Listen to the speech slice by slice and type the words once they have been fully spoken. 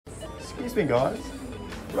Excuse me, guys.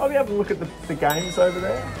 Would I be able to look at the games over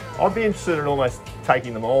there? I'd be interested in almost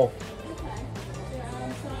taking them all.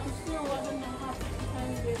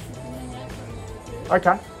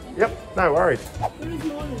 Okay. Yep, no worries.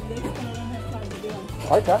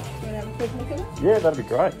 Okay. Yeah, that'd be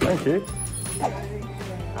great. Thank you.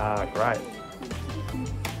 Great.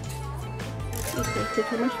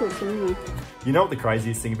 You know what the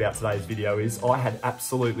craziest thing about today's video is? I had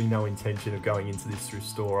absolutely no intention of going into this thrift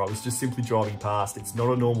store. I was just simply driving past. It's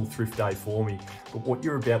not a normal thrift day for me, but what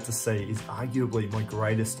you're about to see is arguably my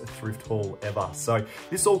greatest thrift haul ever. So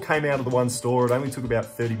this all came out of the one store. It only took about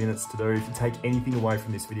 30 minutes to do. If you take anything away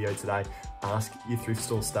from this video today, ask your thrift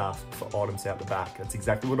store staff for items out the back. That's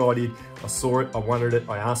exactly what I did. I saw it, I wanted it,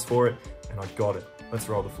 I asked for it, and I got it. Let's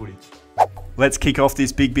roll the footage. Let's kick off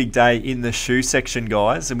this big day in the shoe section,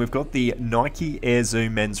 guys. And we've got the Nike Air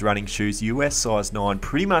Zoom men's running shoes, US size 9,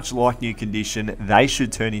 pretty much like new condition. They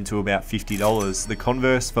should turn into about $50. The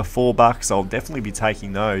Converse for $4, I'll definitely be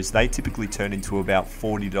taking those. They typically turn into about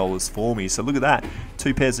 $40 for me. So look at that,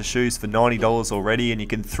 2 pairs of shoes for $90 already. And you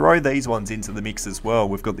can throw these ones into the mix as well.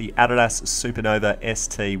 We've got the Adidas Supernova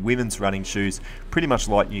ST women's running shoes, pretty much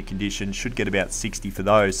like new condition, should get about $60 for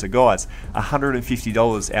those. So guys,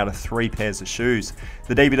 $150 out of 3 pairs of shoes.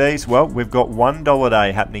 The DVDs, well, we've got $1 a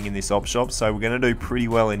day happening in this op shop, so we're going to do pretty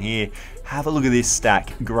well in here. Have a look at this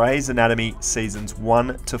stack. Grey's Anatomy seasons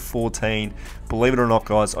 1 to 14. Believe it or not,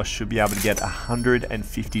 guys, I should be able to get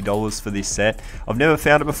 $150 for this set. I've never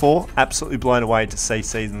found it before. Absolutely blown away to see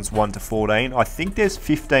seasons 1 to 14. I think there's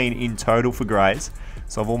 15 in total for Grey's.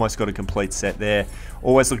 So I've almost got a complete set there.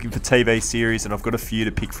 Always looking for TV series, and I've got a few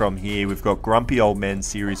to pick from here. We've got Grumpy Old Men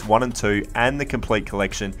series 1 and 2 and the complete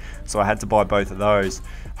collection, so I had to buy both of those.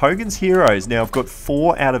 Hogan's Heroes, now I've got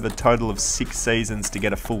 4 out of a total of 6 seasons to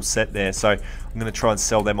get a full set there, so I'm going to try and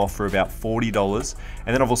sell them off for about $40.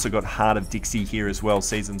 And then I've also got Heart of Dixie here as well,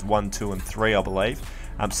 seasons 1, 2 and 3 I believe.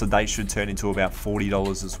 So they should turn into about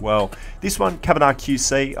 $40 as well. This one, Cabernet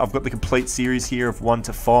QC, I've got the complete series here of 1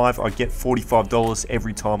 to 5. I get $45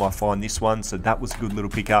 every time I find this one, so that was a good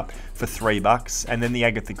little pickup for $3. And then the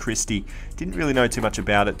Agatha Christie, didn't really know too much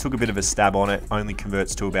about it, took a bit of a stab on it, only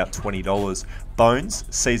converts to about $20. Bones,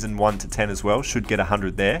 season 1 to 10 as well, should get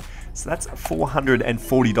 $100 there. So that's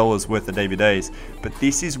 $440 worth of DVDs. But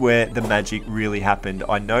this is where the magic really happened.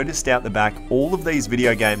 I noticed out the back all of these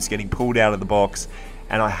video games getting pulled out of the box,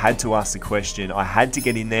 and I had to ask the question. I had to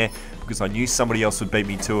get in there because I knew somebody else would beat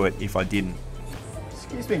me to it if I didn't.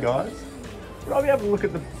 Excuse me, guys. Would I be able to look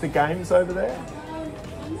at the games over there?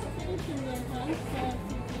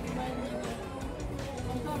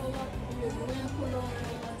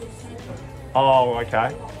 Oh,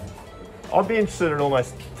 okay. I'd be interested in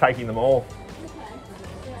almost taking them all.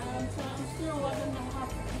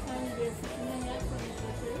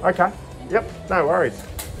 Okay. Yep, no worries.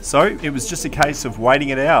 So it was just a case of waiting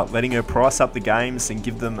it out, letting her price up the games and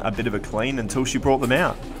give them a bit of a clean until she brought them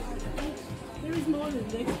out. There is more than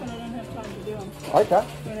this, but I don't have time to do them. Okay. You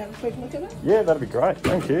want to have a quick look at it? Yeah, that'd be great.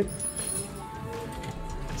 Thank you.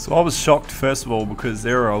 So I was shocked, first of all, because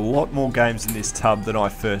there are a lot more games in this tub than I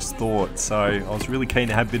first thought. So I was really keen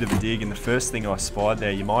to have a bit of a dig, and the first thing I spied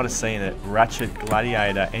there, you might have seen it, Ratchet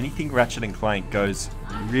Gladiator. Anything Ratchet and Clank goes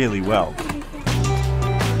really well.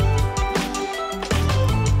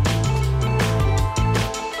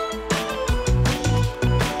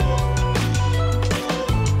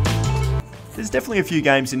 There's definitely a few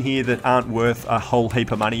games in here that aren't worth a whole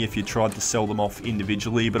heap of money if you tried to sell them off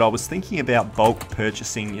individually, but I was thinking about bulk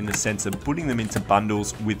purchasing in the sense of putting them into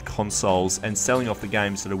bundles with consoles and selling off the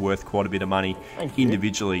games that are worth quite a bit of money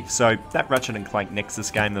individually. So that Ratchet & Clank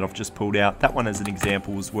Nexus game that I've just pulled out, that one as an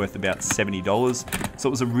example was worth about $70. So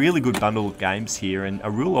it was a really good bundle of games here and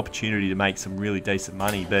a real opportunity to make some really decent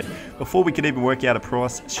money. But before we could even work out a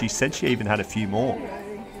price, she said she even had a few more.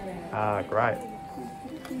 Great.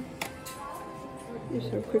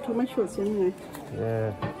 Just a quick look, make sure it's in there.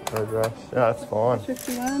 Yeah, no rush. Yeah, that's fine.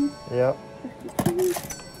 51. Yep. 52.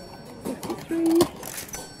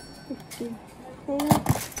 53.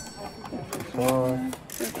 54.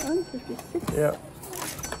 55. 56. Yep.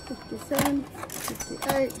 57.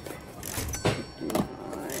 58.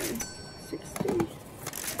 59. 60.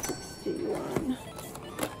 61.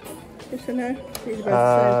 Yes or no? These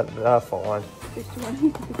are both that's fine.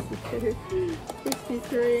 61. 62.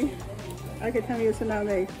 63. Okay, tell me yes or no,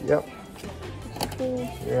 me. Yep. 64.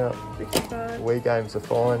 Yep. 65. Wii games are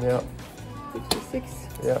fine, yep. 66.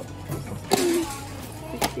 Yep.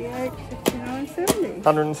 68, 69, 70.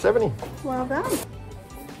 170. Well done. Just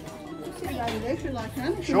sit over there, should I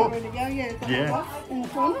can? Sure. Ready to go, yeah. Yeah. In the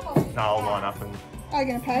corner. No, I'll line up and Are you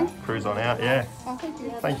going to pay? Cruise on out, yeah. Oh, thank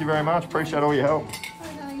you. Thank you very much. Appreciate all your help.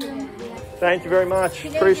 Thank you very much.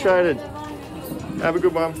 Appreciate it. Have a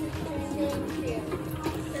good one.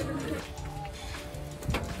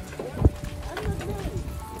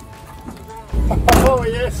 Oh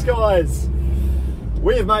yes, guys.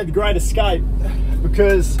 We have made the great escape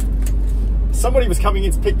because somebody was coming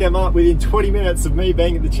in to pick them up within 20 minutes of me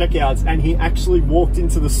being at the checkouts, and he actually walked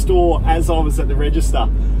into the store as I was at the register.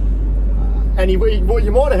 And well,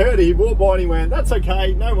 you might have heard it, he walked by and he went, "That's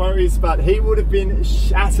okay, no worries," but he would have been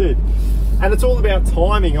shattered. And it's all about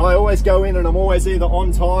timing. I always go in and I'm always either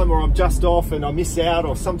on time or I'm just off and I miss out,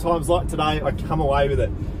 or sometimes like today, I come away with it.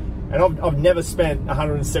 And I've never spent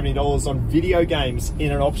 $170 on video games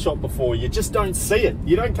in an op shop before. You just don't see it.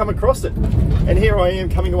 You don't come across it. And here I am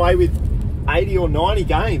coming away with 80 or 90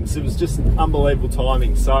 games. It was just unbelievable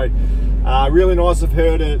timing. So really nice of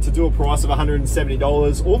her to do a price of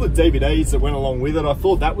 $170. All the DVDs that went along with it, I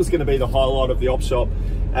thought that was going to be the highlight of the op shop.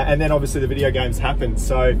 And then obviously the video games happened.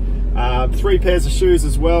 So 3 pairs of shoes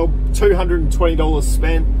as well, $220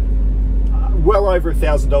 spent. Well over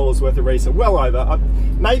 $1,000 worth of resale, well over,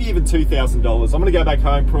 maybe even $2,000. I'm going to go back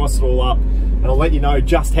home, price it all up, and I'll let you know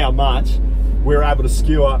just how much we're able to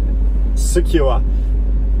secure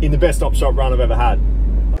in the best op shop run I've ever had.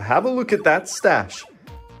 Have a look at that stash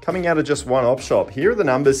coming out of just one op shop. Here are the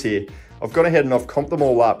numbers here. I've gone ahead and I've comped them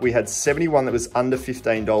all up. We had 71 that was under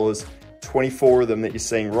 $15, 24 of them that you're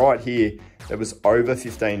seeing right here that was over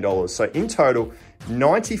 $15. So in total,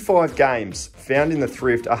 95 games found in the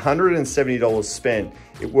thrift, $170 spent.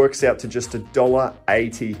 It works out to just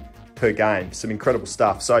 $1.80 per game. Some incredible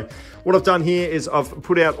stuff. So what I've done here is I've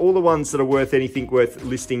put out all the ones that are worth anything worth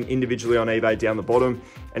listing individually on eBay down the bottom,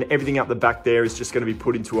 and everything up the back there is just going to be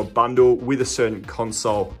put into a bundle with a certain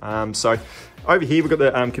console. So over here, we've got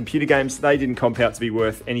the computer games. They didn't comp out to be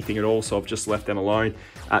worth anything at all, so I've just left them alone.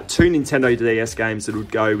 2 Nintendo DS games that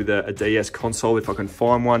would go with a DS console if I can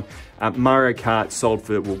find one. Mario Kart sold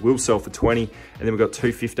for, well, will sell for 20, and then we've got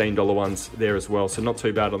 2 $15 ones there as well, so not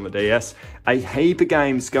too bad on the DS. A heap of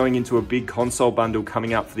games going into a big console bundle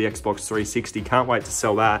coming up for the Xbox 360. Can't wait to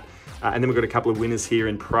sell that. And then we've got a couple of winners here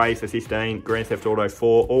in Prey for 15, Grand Theft Auto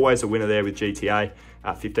 4, always a winner there with GTA.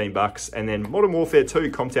 15 bucks, and then Modern Warfare 2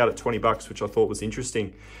 comped out at 20 bucks, which I thought was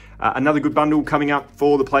interesting. Another good bundle coming up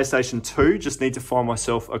for the PlayStation 2. Just need to find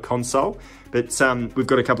myself a console, but we've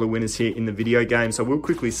got a couple of winners here in the video games. I will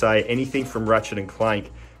quickly say anything from Ratchet and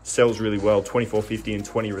Clank sells really well, $24.50 and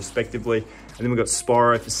 $20 respectively. And then we've got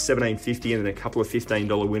Spyro for $17.50, and then a couple of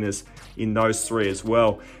 $15 winners in those 3 as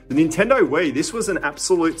well. The Nintendo Wii, this was an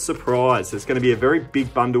absolute surprise. There's going to be a very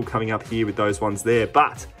big bundle coming up here with those ones there,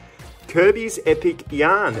 but Kirby's Epic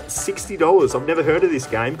Yarn, $60. I've never heard of this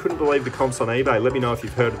game. Couldn't believe the comps on eBay. Let me know if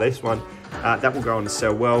you've heard of this one. That will go on to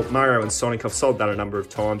sell well. Mario and Sonic, I've sold that a number of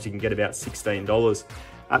times. You can get about $16.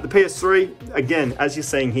 The PS3, again, as you're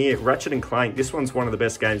seeing here, Ratchet and Clank. This one's one of the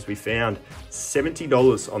best games we found.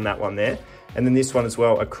 $70 on that one there. And then this one as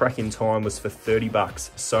well, A Crack in Time, was for 30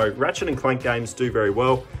 bucks. So Ratchet and Clank games do very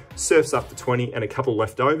well. Surf's up to 20 and a couple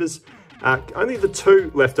leftovers. Only the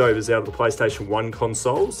 2 leftovers out of the PlayStation 1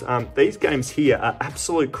 consoles. These games here are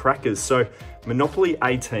absolute crackers. So Monopoly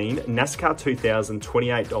 18, NASCAR 2000,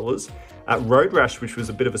 $28. Road Rash, which was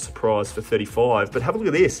a bit of a surprise, for 35. But have a look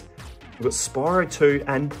at this. We've got Spyro 2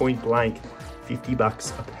 and Point Blank, 50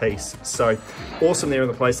 bucks a piece. So awesome there on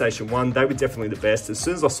the PlayStation 1. They were definitely the best. As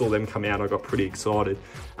soon as I saw them come out, I got pretty excited.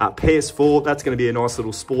 PS4, that's going to be a nice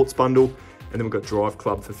little sports bundle. And then we've got Drive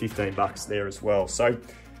Club for 15 bucks there as well. So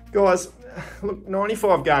guys, look,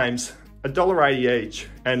 95 games, $1.80 each.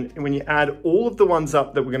 And when you add all of the ones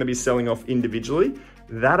up that we're going to be selling off individually,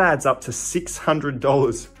 that adds up to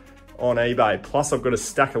 $600 on eBay. Plus I've got a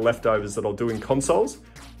stack of leftovers that I'll do in consoles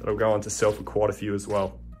that'll go on to sell for quite a few as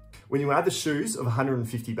well. When you add the shoes of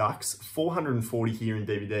 150 bucks, 440 here in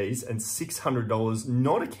DVDs, and $600,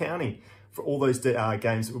 not accounting for all those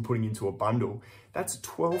games that we're putting into a bundle, that's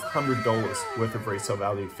 $1,200 worth of resale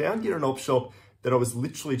value. Found in an op shop that I was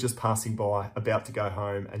literally just passing by, about to go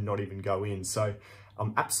home and not even go in. So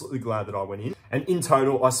I'm absolutely glad that I went in. And in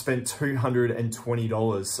total, I spent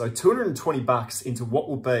 $220. So 220 bucks into what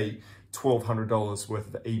will be $1,200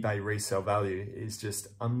 worth of eBay resale value is just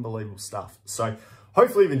unbelievable stuff. So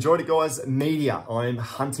Hopefully you've enjoyed it, guys. Media. I'm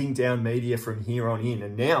hunting down media from here on in.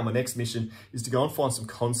 And now my next mission is to go and find some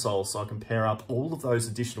consoles so I can pair up all of those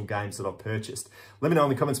additional games that I've purchased. Let me know in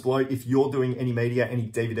the comments below if you're doing any media, any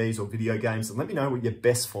DVDs or video games, and let me know what your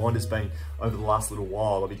best find has been over the last little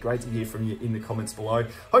while. It'll be great to hear from you in the comments below.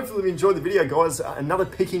 Hopefully you enjoyed the video, guys. Another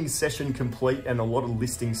picking session complete and a lot of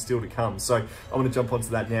listings still to come. So I'm going to jump onto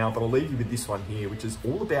that now, but I'll leave you with this one here, which is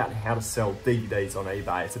all about how to sell DVDs on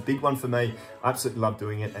eBay. It's a big one for me. I absolutely love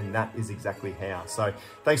doing it, and that is exactly how. So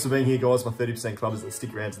thanks for being here, guys. My 30% clubbers that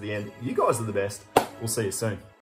stick around to the end. You guys are the best. We'll see you soon.